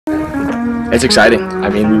It's exciting. I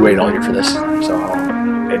mean, we waited all year for this, so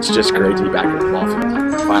it's just great to be back at the ball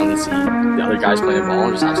field. Finally see the other guys playing ball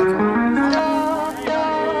and just have some fun.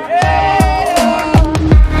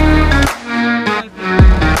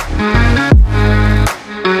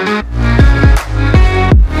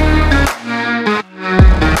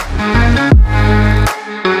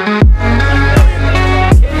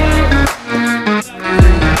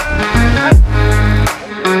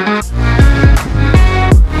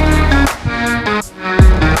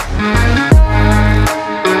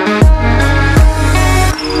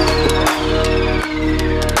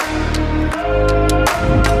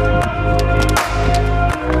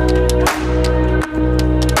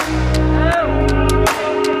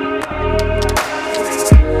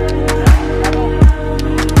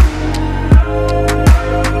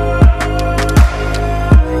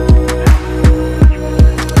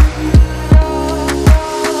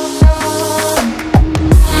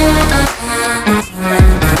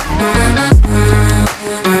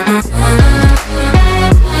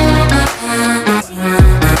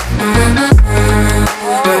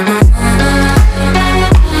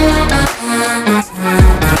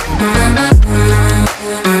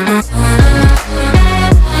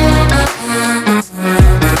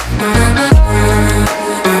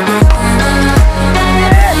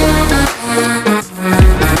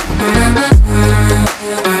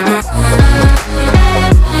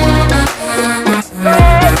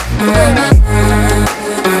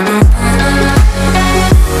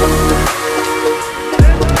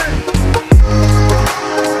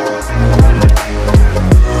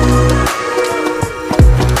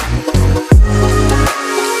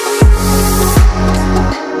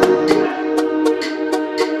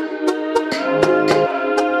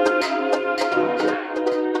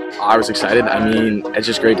 I was excited. I mean, it's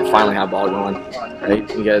just great to finally have ball going, right?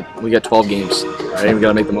 We get 12 games, right? We got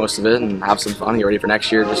to make the most of it and have some fun. Get ready for next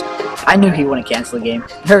year. I knew he wouldn't cancel the game.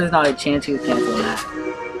 There was not a chance he was canceling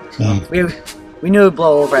that. We knew it would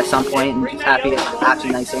blow over at some point, and just happy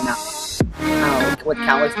nicely now. What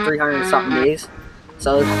count was 300 and something days.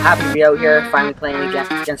 So I was happy to be out here, finally playing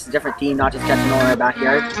against a different team, not just catching all in our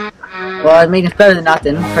backyard. Well, it made us better than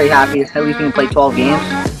nothing. Pretty happy. At least we can play 12 games.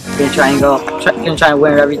 Gonna try and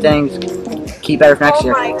win everything. Keep better for next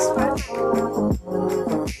year.